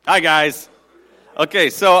Hi, guys. Okay,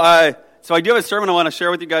 so I do have a sermon I want to share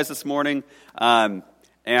with you guys this morning, and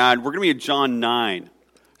we're going to be in John 9.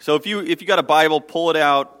 So if you got a Bible, pull it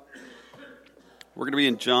out. We're going to be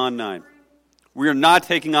in John 9. We are not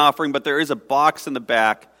taking offering, but there is a box in the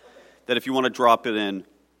back that if you want to drop it in,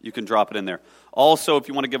 you can drop it in there. Also, if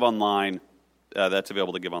you want to give online, that's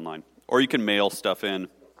available to give online. Or you can mail stuff in,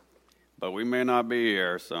 but we may not be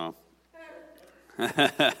here, so...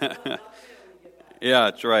 Yeah,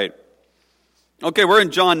 that's right. Okay, we're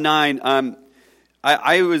in John 9.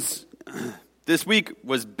 I was, this week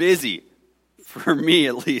was busy, for me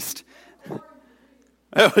at least.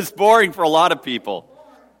 It was boring for a lot of people.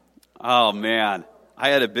 Oh man, I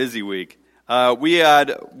had a busy week. We're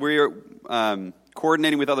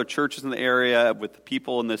coordinating with other churches in the area, with the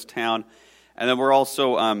people in this town, and then we're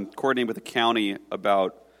also coordinating with the county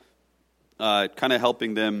about kind of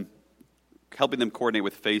helping them coordinate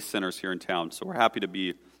with faith centers here in town. So we're happy to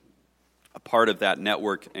be a part of that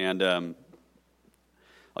network, and I'll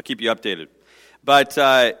keep you updated. But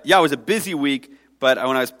it was a busy week, but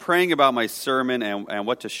when I was praying about my sermon and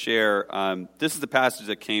what to share, this is the passage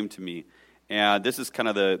that came to me, and this is kind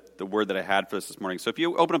of the word that I had for this morning. So if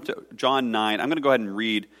you open up to John 9, I'm going to go ahead and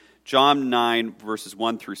read John 9, verses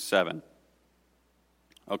 1 through 7.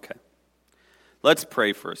 Okay. Let's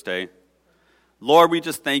pray first, Lord, we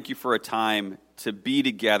just thank you for a time to be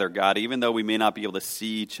together, God. Even though we may not be able to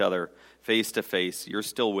see each other face to face, you're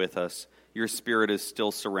still with us. Your Spirit is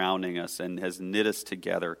still surrounding us and has knit us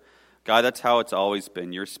together. God, that's how it's always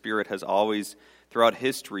been. Your Spirit has always, throughout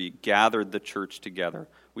history, gathered the church together.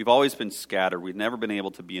 We've always been scattered. We've never been able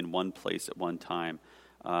to be in one place at one time,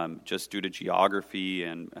 just due to geography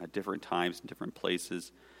and different times and different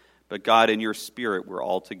places. But God, in your Spirit, we're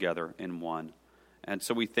all together in one. And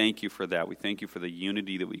so we thank you for that. We thank you for the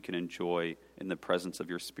unity that we can enjoy in the presence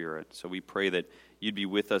of your Spirit. So we pray that you'd be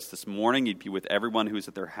with us this morning. You'd be with everyone who's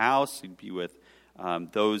at their house. You'd be with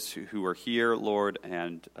those who are here, Lord,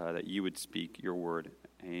 and that you would speak your word.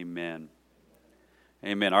 Amen.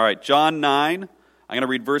 Amen. All right, John 9. I'm going to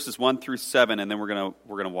read verses 1 through 7, and then we're going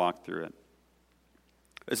to walk through it.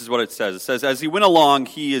 This is what it says. It says, as he went along,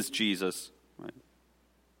 he is Jesus. Right?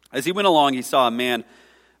 As he went along, he saw a man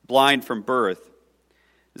blind from birth.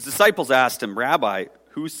 His disciples asked him, Rabbi,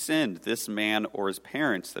 who sinned, this man or his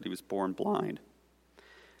parents, that he was born blind?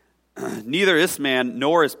 Neither this man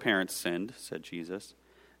nor his parents sinned, said Jesus,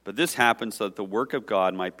 but this happened so that the work of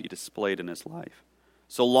God might be displayed in his life.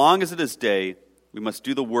 So long as it is day, we must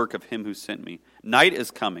do the work of him who sent me. Night is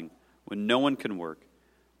coming when no one can work.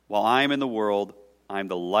 While I am in the world, I am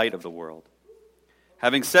the light of the world.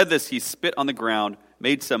 Having said this, he spit on the ground,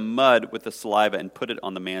 made some mud with the saliva, and put it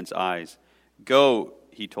on the man's eyes. Go,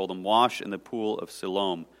 he told him, wash in the pool of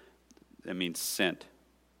Siloam. That means sent.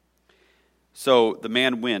 So the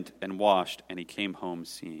man went and washed, and he came home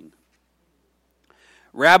seeing.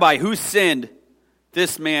 Rabbi, who sinned,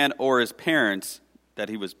 this man or his parents, that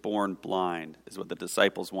he was born blind, is what the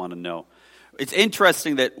disciples want to know. It's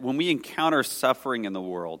interesting that when we encounter suffering in the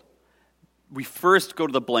world, we first go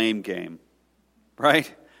to the blame game,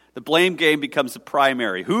 right? The blame game becomes the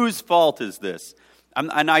primary. Whose fault is this?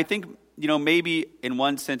 And I think, maybe in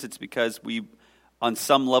one sense it's because we, on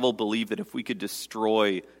some level, believe that if we could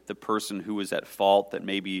destroy the person who was at fault, that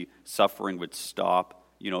maybe suffering would stop.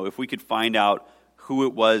 If we could find out who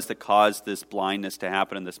it was that caused this blindness to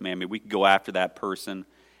happen in this man, maybe we could go after that person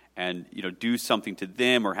and, do something to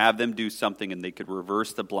them or have them do something and they could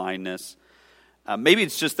reverse the blindness. Maybe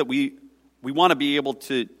it's just that we want to be able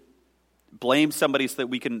to blame somebody so that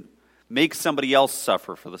we can make somebody else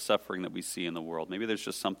suffer for the suffering that we see in the world. Maybe there's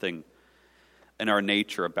just something in our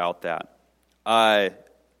nature about that. For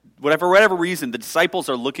whatever reason, the disciples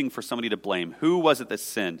are looking for somebody to blame. Who was it that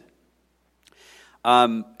sinned?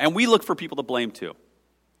 And we look for people to blame too.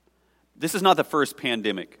 This is not the first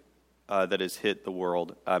pandemic that has hit the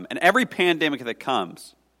world. And every pandemic that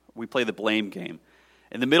comes, we play the blame game.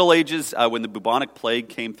 In the Middle Ages, when the bubonic plague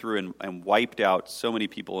came through and wiped out so many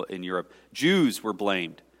people in Europe, Jews were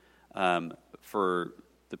blamed for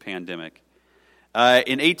the pandemic.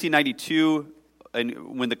 In 1892,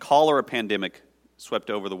 and when the cholera pandemic swept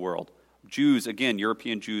over the world,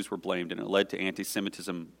 European Jews were blamed, and it led to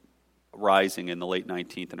anti-Semitism rising in the late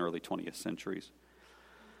 19th and early 20th centuries.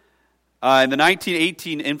 In the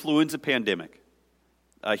 1918 influenza pandemic,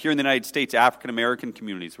 here in the United States, African-American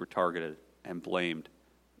communities were targeted and blamed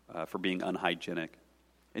for being unhygienic.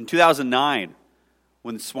 In 2009,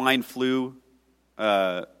 when the swine flu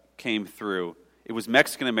came through, it was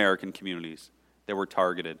Mexican-American communities that were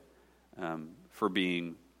targeted for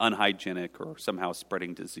being unhygienic or somehow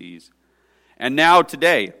spreading disease. And now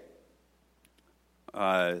today,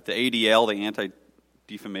 The ADL, the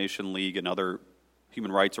Anti-Defamation League, and other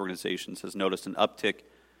human rights organizations has noticed an uptick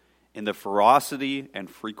in the ferocity and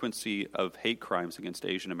frequency of hate crimes against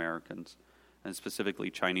Asian Americans, and specifically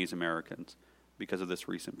Chinese Americans, because of this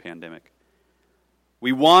recent pandemic.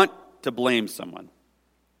 We want to blame someone.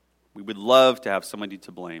 We would love to have somebody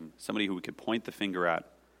to blame, somebody who we could point the finger at,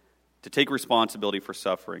 to take responsibility for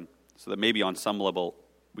suffering, so that maybe on some level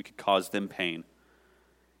we could cause them pain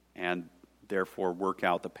and therefore work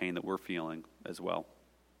out the pain that we're feeling as well.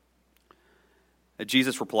 As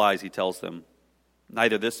Jesus replies, he tells them,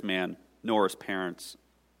 neither this man nor his parents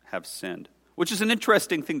have sinned. Which is an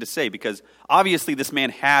interesting thing to say, because obviously this man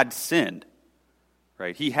had sinned,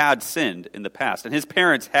 right? He had sinned in the past, and his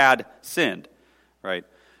parents had sinned, right?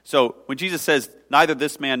 So when Jesus says, neither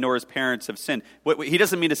this man nor his parents have sinned, what he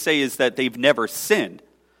doesn't mean to say is that they've never sinned.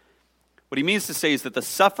 What he means to say is that the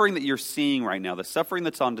suffering that you're seeing right now, the suffering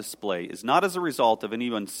that's on display, is not as a result of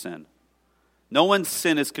anyone's sin. No one's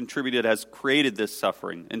sin has contributed, has created this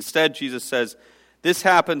suffering. Instead, Jesus says, this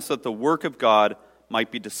happens so that the work of God might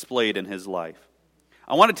be displayed in his life.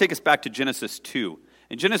 I want to take us back to Genesis 2.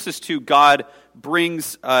 In Genesis 2, God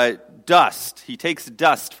brings dust. He takes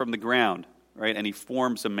dust from the ground, right, and he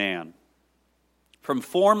forms a man. From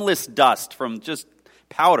formless dust, from just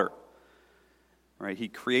powder, right, he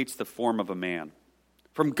creates the form of a man.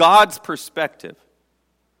 From God's perspective,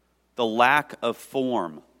 the lack of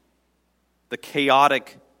form, the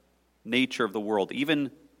chaotic nature of the world,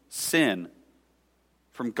 even sin,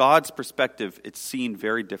 from God's perspective, it's seen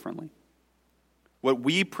very differently. What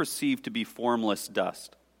we perceive to be formless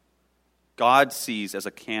dust, God sees as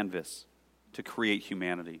a canvas to create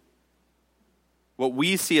humanity. What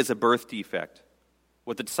we see as a birth defect,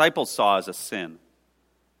 what the disciples saw as a sin,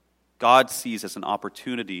 God sees as an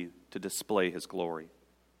opportunity to display his glory,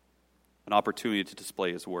 an opportunity to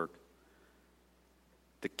display his work.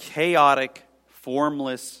 The chaotic,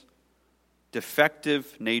 formless,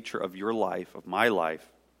 defective nature of your life, of my life,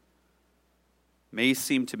 may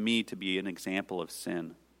seem to me to be an example of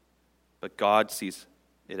sin, but God sees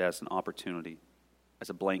it as an opportunity, as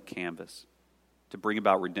a blank canvas, to bring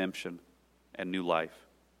about redemption and new life.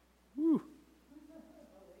 Woo.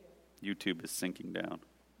 YouTube is sinking down.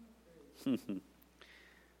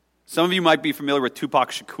 Some of you might be familiar with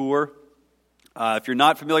Tupac Shakur. If you're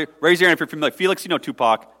not familiar, raise your hand if you're familiar. Felix, you know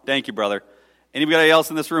Tupac. Thank you, brother. Anybody else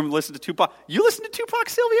in this room listen to Tupac? You listen to Tupac,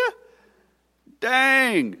 Sylvia?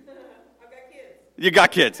 Dang. You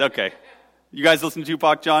got kids, okay. You guys listen to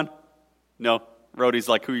Tupac, John? No? Rhodey's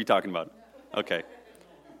like, who are you talking about? Okay.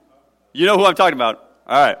 You know who I'm talking about.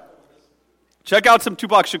 All right. Check out some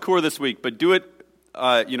Tupac Shakur this week, but do it,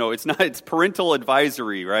 it's parental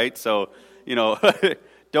advisory, right? So, don't listen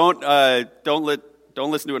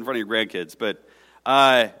to it in front of your grandkids. But,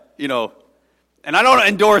 and I don't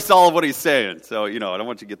endorse all of what he's saying, so, I don't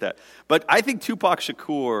want you to get that. But I think Tupac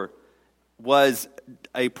Shakur was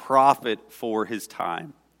a prophet for his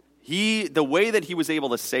time. The way that he was able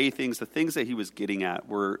to say things, the things that he was getting at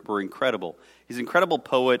were incredible. He's an incredible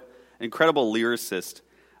poet, incredible lyricist,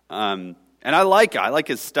 and I like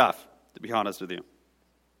his stuff, to be honest with you.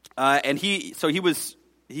 And he was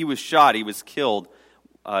shot, he was killed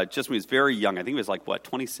just when he was very young. I think he was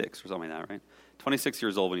 26 or something like that, right? 26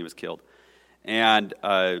 years old when he was killed. And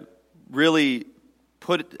really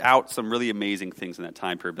put out some really amazing things in that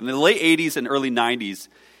time period. But in the late 80s and early 90s,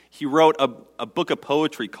 he wrote a book of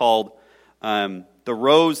poetry called The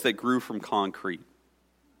Rose That Grew from Concrete.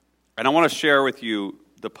 And I want to share with you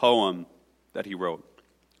the poem that he wrote.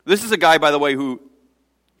 This is a guy, by the way, who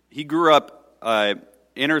he grew up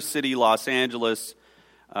inner city Los Angeles,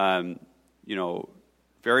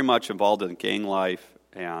 very much involved in gang life,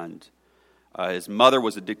 and his mother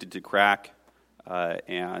was addicted to crack.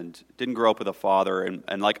 And didn't grow up with a father,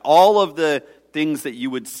 and like all of the things that you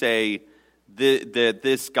would say that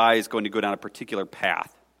this guy is going to go down a particular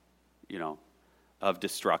path, of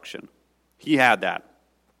destruction. He had that,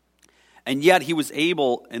 and yet he was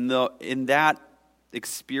able in that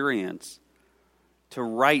experience to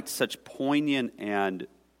write such poignant and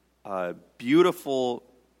beautiful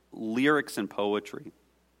lyrics and poetry.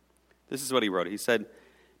 This is what he wrote. He said,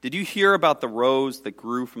 "Did you hear about the rose that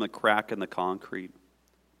grew from the crack in the concrete?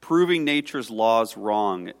 Proving nature's laws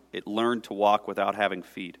wrong, it learned to walk without having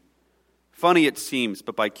feet. Funny it seems,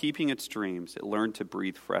 but by keeping its dreams, it learned to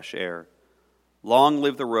breathe fresh air. Long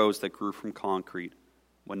live the rose that grew from concrete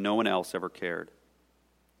when no one else ever cared."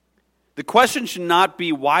 The question should not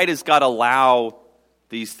be, why does God allow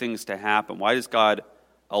these things to happen? Why does God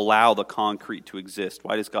allow the concrete to exist?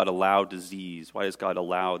 Why does God allow disease? Why does God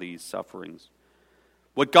allow these sufferings?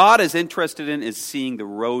 What God is interested in is seeing the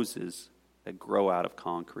roses that grow out of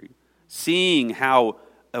concrete. Seeing how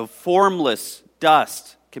a formless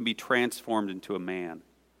dust can be transformed into a man.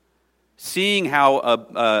 Seeing how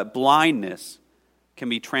a blindness can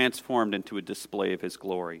be transformed into a display of his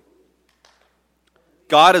glory.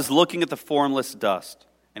 God is looking at the formless dust,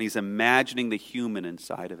 and he's imagining the human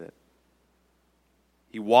inside of it.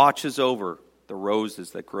 He watches over the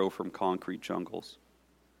roses that grow from concrete jungles.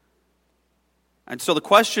 And so the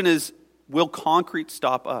question is, will concrete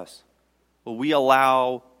stop us? Will we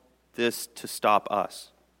allow this to stop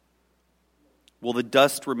us? Will the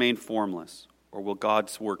dust remain formless, or will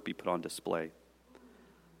God's work be put on display?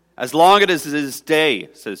 As long as it is day,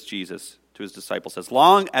 says Jesus to his disciples, as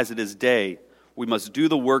long as it is day, we must do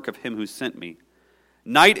the work of him who sent me.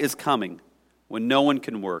 Night is coming when no one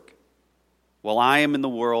can work. While I am in the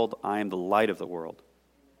world, I am the light of the world.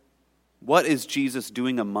 What is Jesus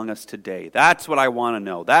doing among us today? That's what I want to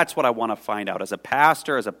know. That's what I want to find out. As a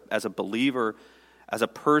pastor, as a believer, as a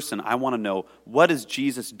person, I want to know, what is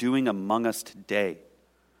Jesus doing among us today?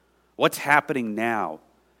 What's happening now?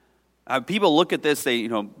 People look at this,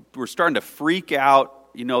 we're starting to freak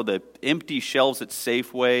out, the empty shelves at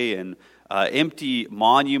Safeway and empty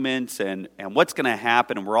monuments and what's going to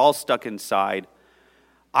happen, and we're all stuck inside.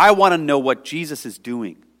 I want to know what Jesus is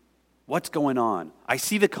doing. What's going on? I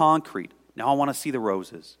see the concrete. Now I want to see the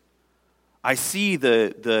roses. I see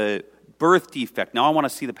the birth defect. Now I want to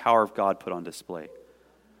see the power of God put on display.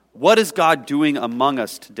 What is God doing among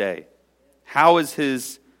us today? How is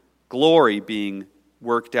his glory being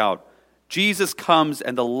worked out? Jesus comes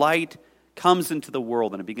and the light comes into the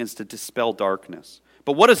world and it begins to dispel darkness.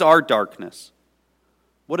 But what is our darkness?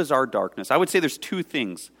 What is our darkness? I would say there's two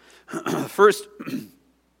things. First,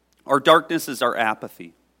 our darkness is our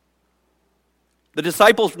apathy. The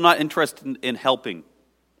disciples were not interested in helping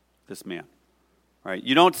this man. Right?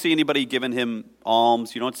 You don't see anybody giving him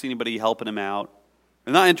alms. You don't see anybody helping him out.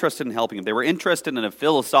 They're not interested in helping him. They were interested in a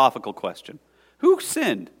philosophical question. Who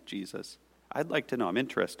sinned, Jesus? I'd like to know. I'm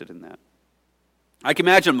interested in that. I can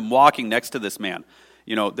imagine them walking next to this man.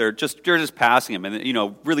 They're just passing him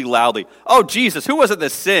and, really loudly, "Oh, Jesus, who was it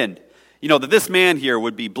that sinned? That this man here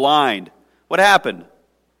would be blind. What happened?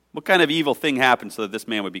 What kind of evil thing happened so that this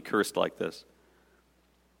man would be cursed like this?"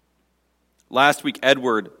 Last week,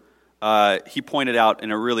 Edward, he pointed out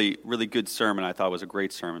in a really, really good sermon, I thought it was a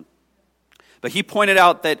great sermon. But he pointed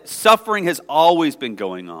out that suffering has always been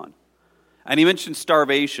going on. And he mentioned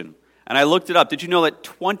starvation. And I looked it up. Did you know that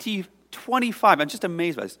 25, I'm just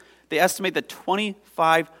amazed by this. They estimate that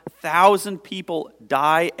 25,000 people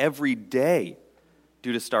die every day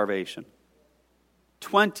due to starvation.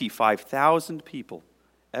 25,000 people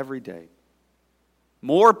every day.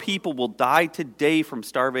 More people will die today from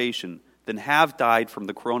starvation than have died from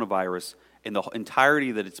the coronavirus in the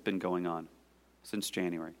entirety that it's been going on since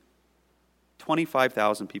January.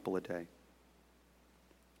 25,000 people a day.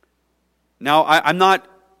 Now, I'm not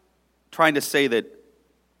trying to say that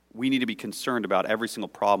we need to be concerned about every single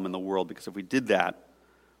problem in the world, because if we did that,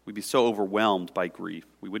 we'd be so overwhelmed by grief,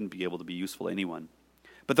 we wouldn't be able to be useful to anyone.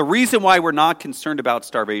 But the reason why we're not concerned about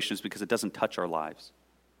starvation is because it doesn't touch our lives.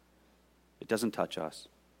 It doesn't touch us.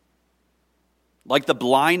 Like the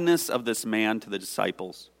blindness of this man to the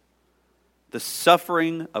disciples, the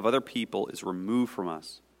suffering of other people is removed from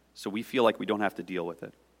us, so we feel like we don't have to deal with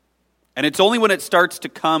it. And it's only when it starts to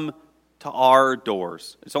come to our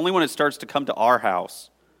doors, it's only when it starts to come to our house,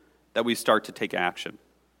 that we start to take action.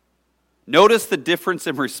 Notice the difference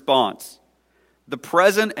in response. The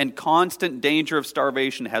present and constant danger of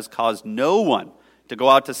starvation has caused no one to go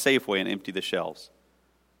out to Safeway and empty the shelves.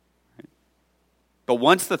 But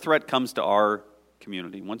once the threat comes to our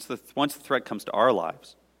community, once the threat comes to our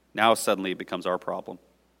lives, now suddenly it becomes our problem.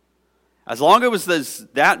 As long as it was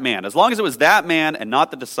that man and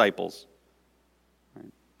not the disciples,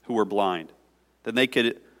 right, who were blind, then they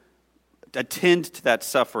could attend to that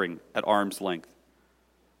suffering at arm's length.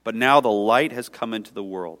 But now the light has come into the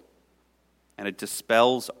world, and it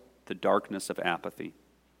dispels the darkness of apathy.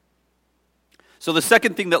 So the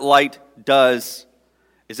second thing that light does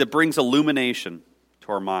is it brings illumination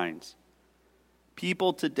to our minds.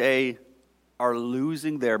 People today are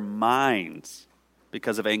losing their minds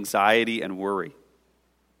because of anxiety and worry.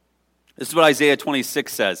 This is what Isaiah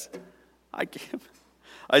 26 says.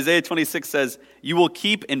 Isaiah 26 says, "You will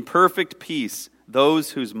keep in perfect peace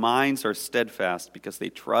those whose minds are steadfast because they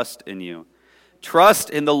trust in you. Trust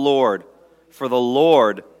in the Lord, for the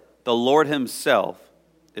Lord himself,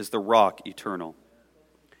 is the rock eternal."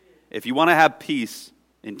 If you want to have peace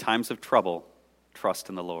in times of trouble, trust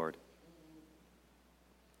in the Lord.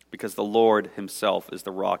 Because the Lord himself is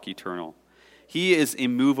the rock eternal. He is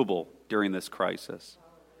immovable during this crisis.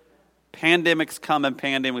 Pandemics come and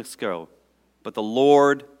pandemics go, but the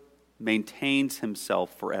Lord maintains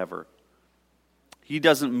himself forever. He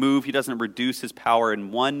doesn't move, he doesn't reduce his power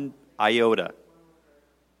in one iota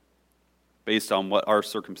based on what our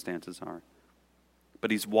circumstances are.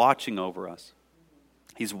 But he's watching over us.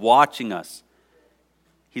 He's watching us.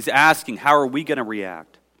 He's asking, how are we going to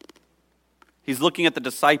react? He's looking at the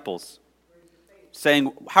disciples,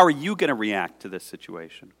 saying, how are you going to react to this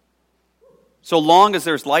situation? So long as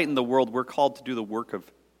there's light in the world, we're called to do the work of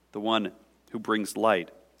the one who brings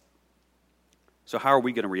light. So how are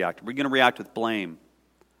we going to react? Are we going to react with blame?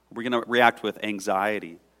 Are we going to react with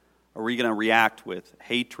anxiety? Are we going to react with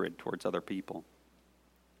hatred towards other people?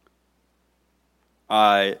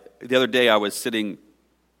 The other day I was sitting,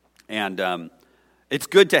 and it's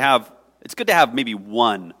good to have maybe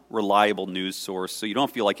one reliable news source, so you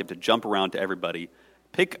don't feel like you have to jump around to everybody.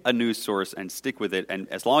 Pick a news source and stick with it, and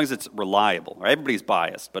as long as it's reliable, right? Everybody's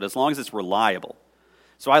biased, but as long as it's reliable.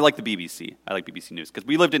 So I like the BBC. I like BBC News, because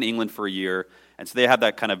we lived in England for a year, and so they have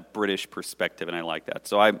that kind of British perspective, and I like that.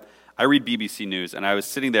 So I read BBC News, and I was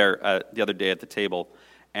sitting there the other day at the table,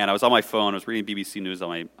 and I was on my phone. I was reading BBC News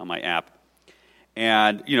on my app,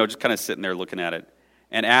 and just kind of sitting there looking at it.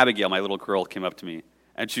 And Abigail, my little girl, came up to me,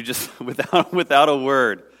 and she just, without a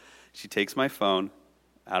word, she takes my phone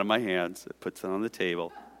out of my hands, puts it on the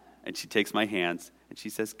table, and she takes my hands, and she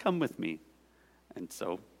says, "Come with me." And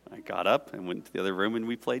so I got up and went to the other room, and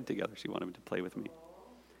we played together. She wanted to play with me.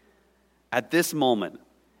 At this moment,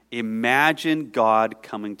 imagine God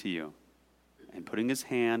coming to you and putting his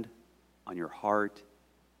hand on your heart,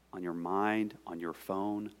 on your mind, on your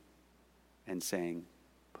phone, and saying,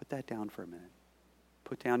 put that down for a minute.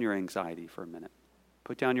 Put down your anxiety for a minute.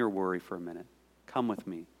 Put down your worry for a minute. Come with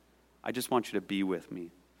me. I just want you to be with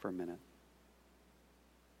me for a minute.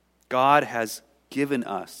 God has given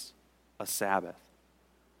us a Sabbath.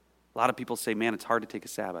 A lot of people say, man, it's hard to take a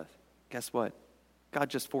Sabbath. Guess what? God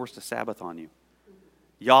just forced a Sabbath on you.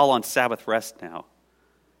 Y'all on Sabbath rest now.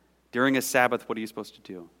 During a Sabbath, what are you supposed to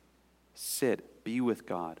do? Sit, be with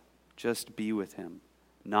God. Just be with him.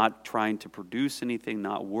 Not trying to produce anything,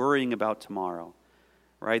 not worrying about tomorrow.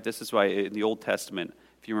 Right? This is why in the Old Testament,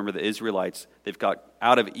 if you remember the Israelites, they've got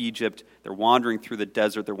out of Egypt, they're wandering through the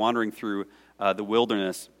desert, they're wandering through the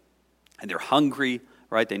wilderness, and they're hungry,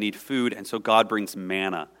 right? They need food, and so God brings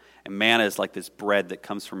manna. And manna is like this bread that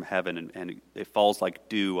comes from heaven, and it falls like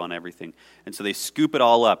dew on everything. And so they scoop it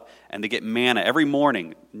all up, and they get manna. Every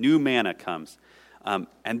morning, new manna comes. And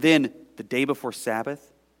then the day before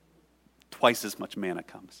Sabbath, twice as much manna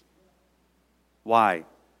comes. Why?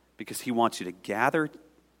 Because he wants you to gather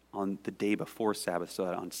on the day before Sabbath, so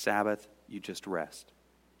that on Sabbath, you just rest.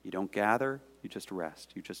 You don't gather, you just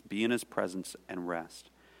rest. You just be in his presence and rest.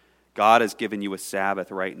 God has given you a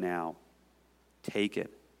Sabbath right now. Take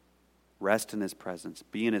it. Rest in his presence.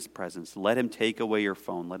 Be in his presence. Let him take away your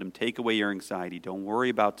phone. Let him take away your anxiety. Don't worry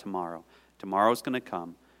about tomorrow. Tomorrow's going to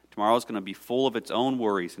come. Tomorrow's going to be full of its own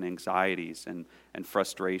worries and anxieties and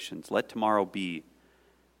frustrations. Let tomorrow be.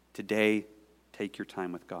 Today, take your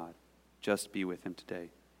time with God. Just be with him today.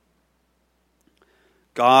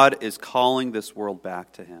 God is calling this world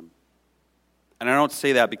back to him. And I don't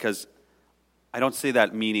say that because I don't say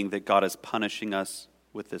that meaning that God is punishing us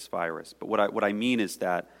with this virus. But what I mean is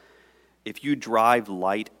that if you drive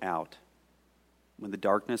light out, when the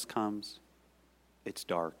darkness comes, it's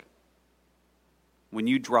dark. When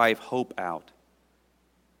you drive hope out,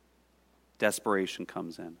 desperation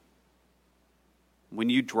comes in. When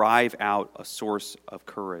you drive out a source of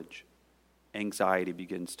courage, anxiety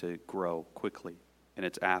begins to grow quickly in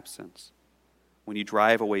its absence. When you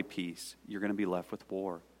drive away peace, you're going to be left with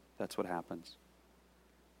war. That's what happens.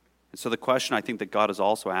 And so the question I think that God is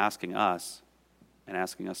also asking us, and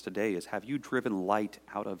asking us today, is have you driven light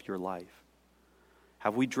out of your life?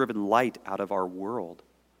 Have we driven light out of our world?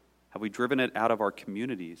 Have we driven it out of our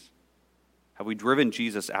communities? Have we driven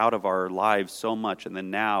Jesus out of our lives so much, and then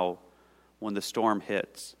now, when the storm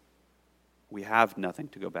hits, we have nothing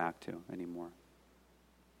to go back to anymore?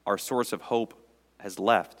 Our source of hope has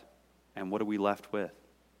left, and what are we left with?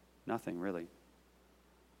 Nothing, really.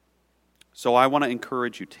 So I want to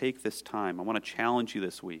encourage you, take this time. I want to challenge you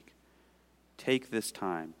this week. Take this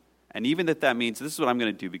time. And even if that means, this is what I'm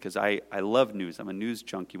going to do, because I love news. I'm a news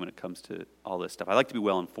junkie when it comes to all this stuff. I like to be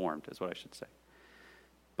well informed, is what I should say.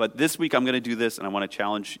 But this week I'm going to do this, and I want to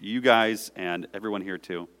challenge you guys and everyone here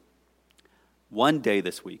too. One day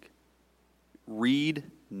this week, read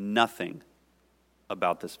nothing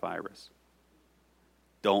about this virus.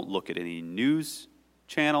 Don't look at any news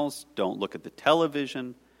channels. Don't look at the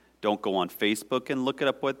television. Don't go on Facebook and look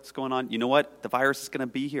up what's going on. You know what? The virus is going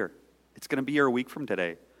to be here. It's going to be here a week from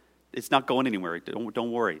today. It's not going anywhere.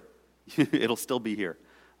 Don't worry. It'll still be here,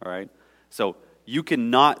 all right? So you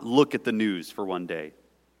cannot look at the news for one day.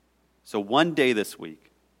 So one day this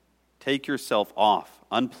week, take yourself off,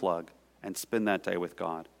 unplug, and spend that day with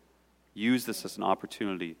God. Use this as an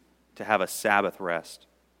opportunity to have a Sabbath rest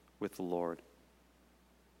with the Lord.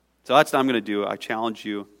 So that's what I'm going to do. I challenge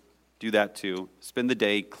you, do that too. Spend the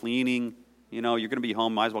day cleaning. You're going to be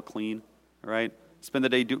home, might as well clean, all right? Spend the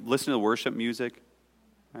day, listen to the worship music,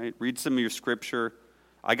 right? Read some of your scripture.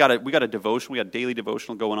 We got a devotion. We got a daily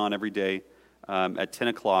devotional going on every day at 10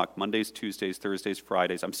 o'clock, Mondays, Tuesdays, Thursdays,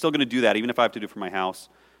 Fridays. I'm still going to do that, even if I have to do it from my house.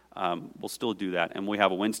 We'll still do that. And we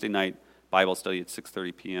have a Wednesday night Bible study at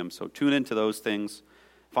 6:30 p.m. So tune into those things.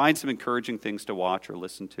 Find some encouraging things to watch or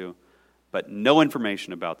listen to, but no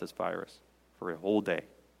information about this virus for a whole day.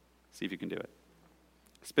 See if you can do it.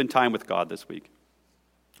 Spend time with God this week.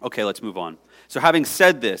 Okay, let's move on. So having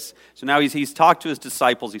said this, so now he's talked to his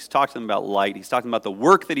disciples, he's talked to them about light, he's talking about the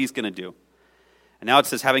work that he's going to do. And now it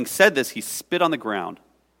says, having said this, he spit on the ground,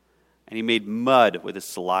 and he made mud with his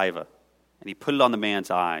saliva, and he put it on the man's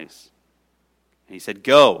eyes. And he said,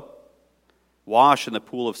 "Go, wash in the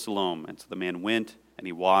pool of Siloam." And so the man went, and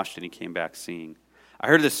he washed, and he came back seeing. I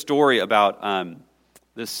heard this story about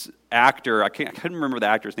this actor. I couldn't remember the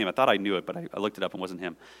actor's name. I thought I knew it, but I looked it up and it wasn't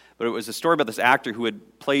him. But it was a story about this actor who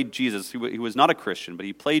had played Jesus. He was not a Christian, but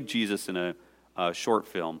he played Jesus in a short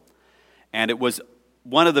film. And it was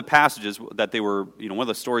one of the passages that they were, one of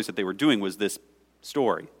the stories that they were doing was this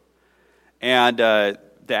story. And the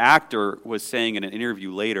actor was saying in an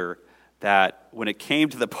interview later that when it came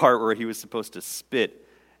to the part where he was supposed to spit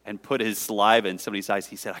and put his saliva in somebody's eyes,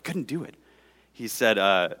 he said, "I couldn't do it." He said,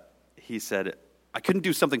 "I couldn't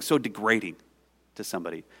do something so degrading to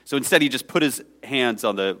somebody." So instead, he just put his hands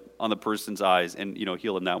on the person's eyes and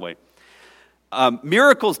heal them that way.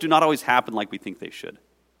 Miracles do not always happen like we think they should,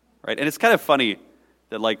 right? And it's kind of funny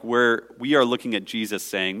that where we are looking at Jesus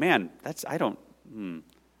saying, "Man,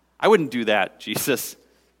 I wouldn't do that, Jesus."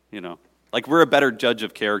 We're a better judge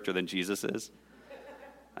of character than Jesus is.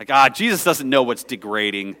 Jesus doesn't know what's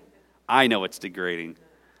degrading. I know what's degrading.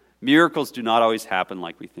 Miracles do not always happen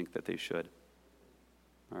like we think that they should.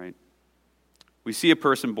 All right? We see a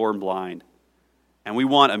person born blind, and we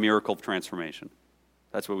want a miracle of transformation.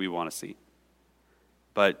 That's what we want to see.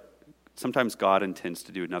 But sometimes God intends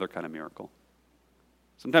to do another kind of miracle.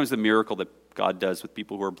 Sometimes the miracle that God does with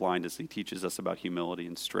people who are blind is he teaches us about humility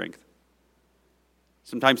and strength.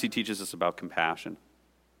 Sometimes he teaches us about compassion.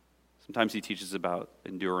 Sometimes he teaches about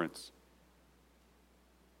endurance.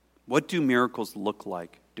 What do miracles look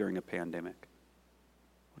like during a pandemic?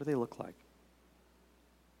 What do they look like?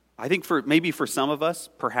 I think for some of us,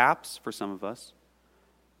 perhaps for some of us,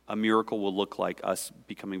 a miracle will look like us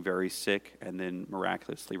becoming very sick and then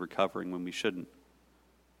miraculously recovering when we shouldn't.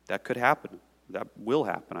 That could happen. That will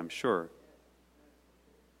happen, I'm sure.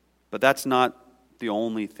 But that's not the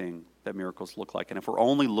only thing that miracles look like. And if we're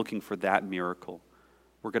only looking for that miracle,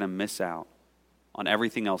 we're going to miss out on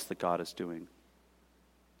everything else that God is doing.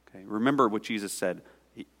 Okay? Remember what Jesus said.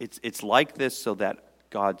 It's like this so that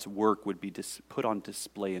God's work would be put on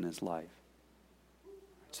display in his life.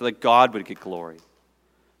 So that God would get glory.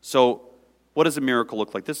 So what does a miracle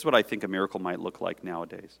look like? This is what I think a miracle might look like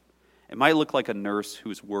nowadays. It might look like a nurse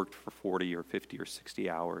who's worked for 40 or 50 or 60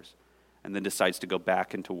 hours and then decides to go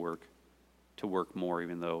back into work, to work more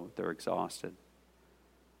even though they're exhausted.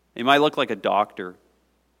 It might look like a doctor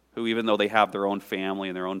who, even though they have their own family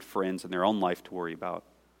and their own friends and their own life to worry about,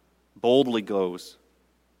 boldly goes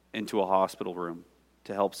into a hospital room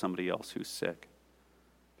to help somebody else who's sick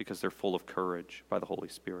because they're full of courage by the Holy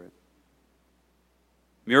Spirit.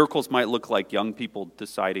 Miracles might look like young people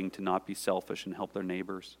deciding to not be selfish and help their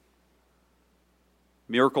neighbors.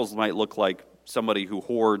 Miracles might look like somebody who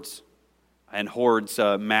hoards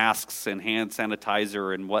masks and hand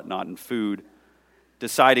sanitizer and whatnot and food,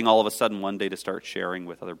 deciding all of a sudden one day to start sharing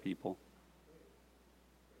with other people.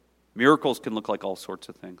 Miracles can look like all sorts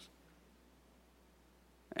of things.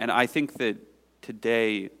 And I think that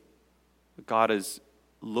today God is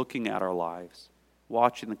looking at our lives,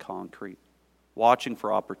 watching the concrete, watching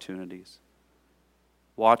for opportunities,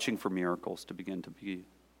 watching for miracles to begin to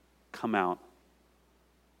come out,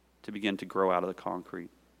 to begin to grow out of the concrete.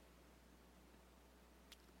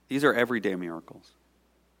 These are everyday miracles.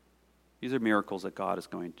 These are miracles that God is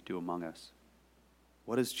going to do among us.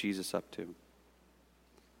 What is Jesus up to?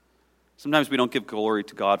 Sometimes we don't give glory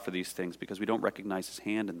to God for these things because we don't recognize his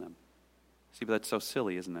hand in them. See, but that's so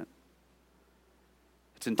silly, isn't it?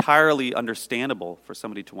 It's entirely understandable for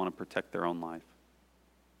somebody to want to protect their own life.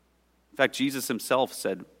 In fact, Jesus himself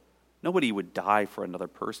said nobody would die for another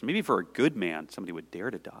person. Maybe for a good man, somebody would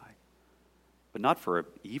dare to die. but not for an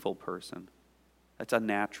evil person. That's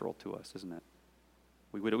unnatural to us, isn't it?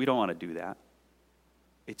 We don't want to do that.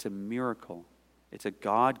 It's a miracle. It's a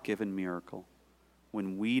God-given miracle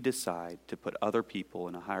when we decide to put other people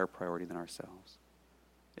in a higher priority than ourselves.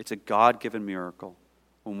 It's a God-given miracle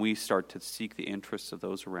when we start to seek the interests of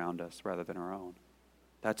those around us rather than our own.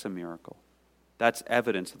 That's a miracle. That's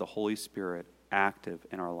evidence of the Holy Spirit active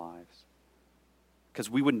in our lives. Because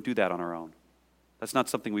we wouldn't do that on our own. That's not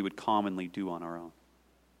something we would commonly do on our own.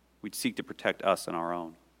 We'd seek to protect us and our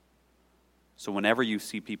own. So whenever you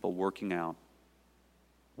see people working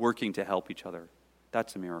to help each other,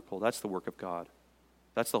 that's a miracle. That's the work of God.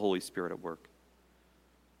 That's the Holy Spirit at work.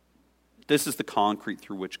 This is the concrete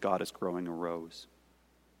through which God is growing a rose.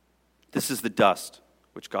 This is the dust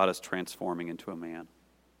which God is transforming into a man.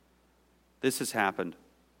 This has happened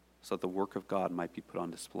so that the work of God might be put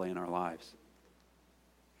on display in our lives.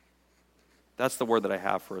 That's the word that I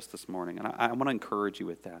have for us this morning, and I want to encourage you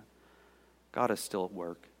with that. God is still at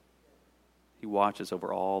work. He watches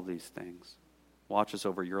over all these things. Watches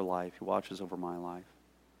over your life. He watches over my life.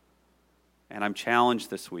 And I'm challenged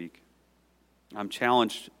this week. I'm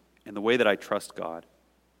challenged in the way that I trust God.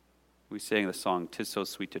 We sang the song, "'Tis so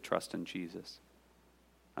sweet to trust in Jesus."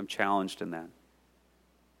 I'm challenged in that.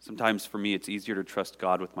 Sometimes for me it's easier to trust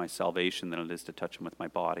God with my salvation than it is to touch Him with my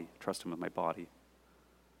body, trust Him with my body.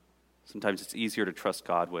 Sometimes it's easier to trust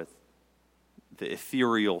God with the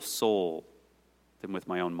ethereal soul than with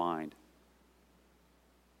my own mind.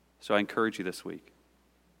 So I encourage you this week,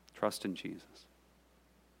 trust in Jesus.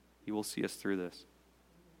 He will see us through this.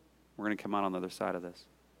 We're going to come out on the other side of this.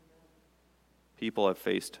 People have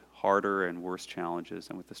faced harder and worse challenges,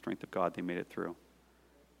 and with the strength of God, they made it through.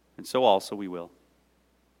 And so also we will.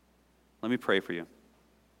 Let me pray for you.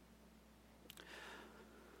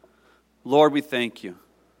 Lord, we thank you.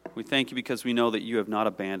 We thank you because we know that you have not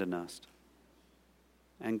abandoned us.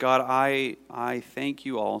 And God, I thank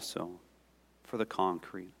you also for the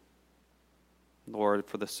concrete. Lord,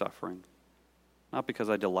 for the suffering. Not because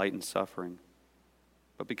I delight in suffering,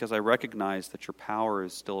 but because I recognize that your power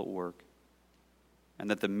is still at work, and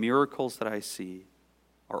that the miracles that I see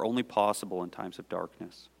are only possible in times of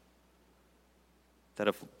darkness. That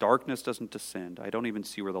if darkness doesn't descend, I don't even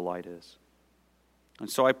see where the light is. And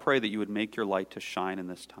so I pray that you would make your light to shine in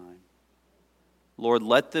this time. Lord,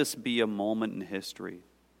 let this be a moment in history,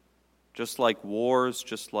 just like wars,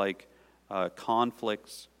 just like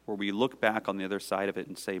conflicts, where we look back on the other side of it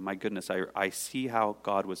and say, my goodness, I see how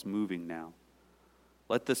God was moving now.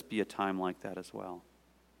 Let this be a time like that as well.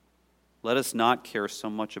 Let us not care so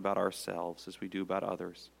much about ourselves as we do about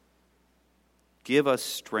others. Give us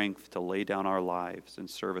strength to lay down our lives in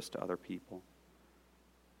service to other people.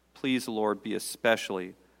 Please, Lord, be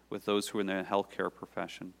especially with those who are in the healthcare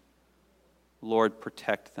profession. Lord,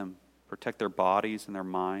 protect them. Protect their bodies and their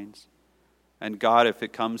minds. And God, if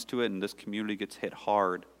it comes to it and this community gets hit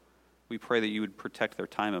hard, we pray that you would protect their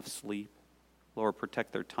time of sleep. Lord,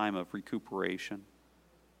 protect their time of recuperation.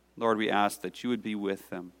 Lord, we ask that you would be with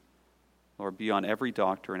them. Lord, be on every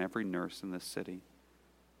doctor and every nurse in this city.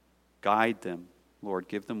 Guide them. Lord,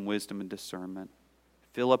 give them wisdom and discernment.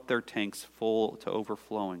 Fill up their tanks full to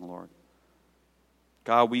overflowing, Lord.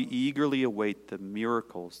 God, we eagerly await the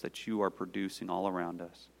miracles that you are producing all around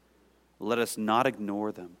us. Let us not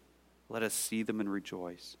ignore them. Let us see them and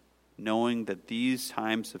rejoice, knowing that these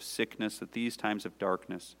times of sickness, that these times of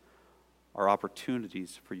darkness are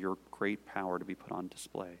opportunities for your great power to be put on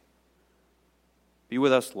display. Be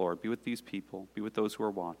with us, Lord. Be with these people. Be with those who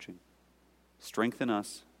are watching. Strengthen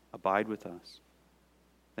us. Abide with us.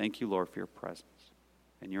 Thank you, Lord, for your presence.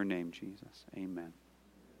 In your name, Jesus. Amen.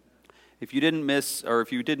 If you didn't miss, or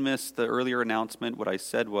if you did miss the earlier announcement, what I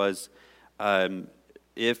said was,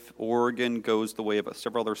 if Oregon goes the way of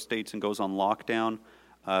several other states and goes on lockdown,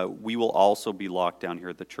 we will also be locked down here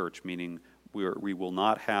at the church, meaning we will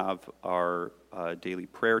not have our daily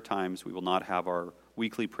prayer times. We will not have our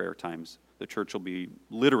weekly prayer times. The church will be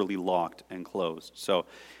literally locked and closed. So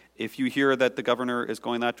if you hear that the governor is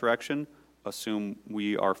going that direction, assume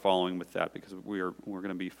we are following with that, because we're going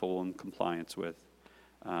to be full in compliance with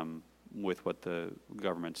what the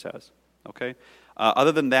government says. Okay?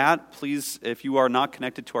 Other than that, please, if you are not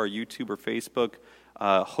connected to our YouTube or Facebook,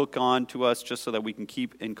 hook on to us just so that we can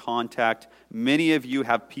keep in contact. Many of you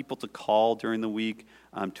have people to call during the week,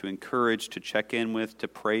 to encourage, to check in with, to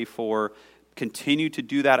pray for. Continue to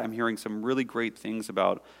do that. I'm hearing some really great things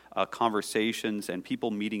about conversations and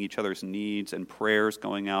people meeting each other's needs and prayers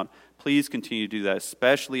going out. Please continue to do that,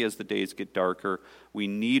 especially as the days get darker. We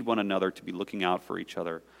need one another to be looking out for each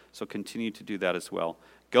other. So continue to do that as well.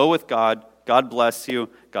 Go with God. God bless you.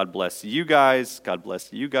 God bless you guys. God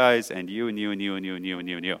bless you guys, and you, and you, and you, and you, and you, and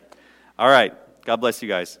you, and you. All right. God bless you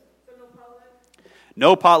guys.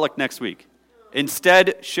 No potluck next week.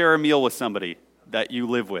 Instead, share a meal with somebody that you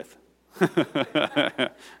live with.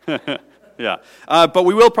 Yeah. But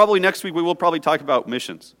we will probably, next week, we will probably talk about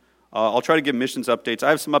missions. I'll try to give missions updates. I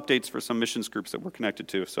have some updates for some missions groups that we're connected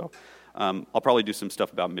to, so I'll probably do some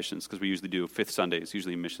stuff about missions, because we usually do Fifth Sunday. It's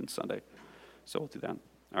usually Missions Sunday. So we'll do that.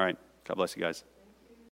 All right. God bless you guys.